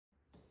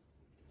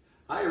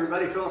Hi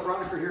everybody, Philip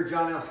Roniker here,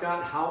 John L.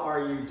 Scott. How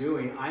are you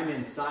doing? I'm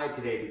inside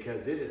today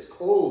because it is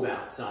cold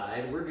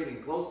outside. We're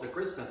getting close to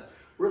Christmas.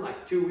 We're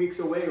like 2 weeks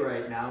away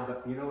right now,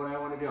 but you know what I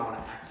want to do? I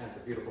want to accent the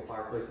beautiful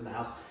fireplace in the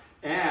house.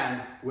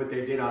 And what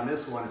they did on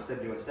this one, instead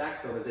of doing stack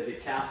stone, is they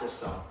did castle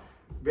stone.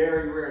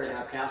 Very rare to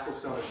have castle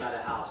stone inside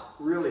a house.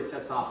 Really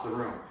sets off the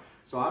room.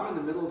 So I'm in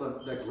the middle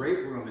of the great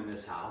room in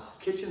this house.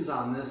 Kitchen's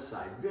on this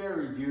side,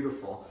 very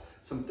beautiful.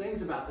 Some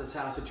things about this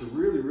house that you're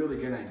really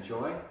gonna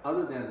enjoy,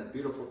 other than the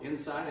beautiful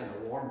inside and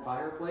the warm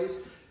fireplace,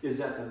 is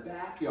that the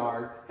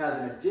backyard has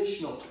an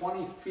additional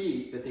 20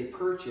 feet that they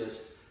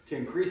purchased to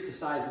increase the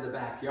size of the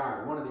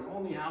backyard. One of the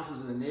only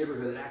houses in the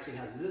neighborhood that actually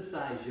has this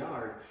size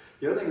yard.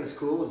 The other thing that's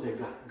cool is they've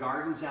got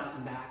gardens out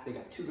in back. They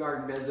got 2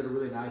 garden beds that are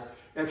really nice.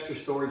 Extra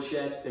storage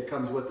shed that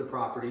comes with the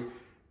property.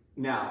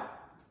 Now,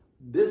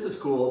 this is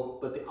cool,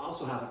 but they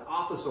also have an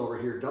office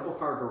over here, double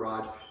car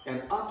garage,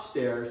 and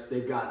upstairs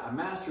they've got a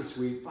master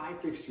suite,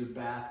 5-fixture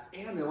bath,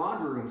 and the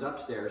laundry room's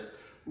upstairs,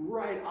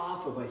 right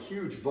off of a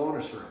huge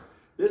bonus room.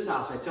 This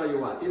house, I tell you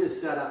what, it is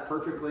set up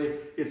perfectly.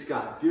 It's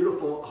got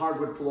beautiful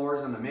hardwood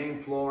floors on the main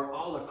floor.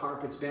 All the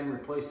carpet's been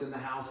replaced in the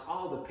house.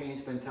 All the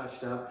paint's been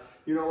touched up.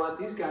 You know what?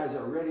 These guys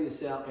are ready to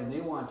sell and they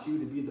want you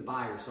to be the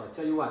buyer. So I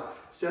tell you what,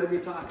 instead of me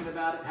talking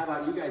about it, how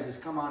about you guys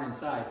just come on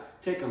inside,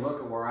 take a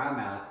look at where I'm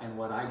at and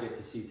what I get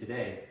to see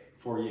today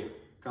for you.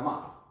 Come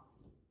on.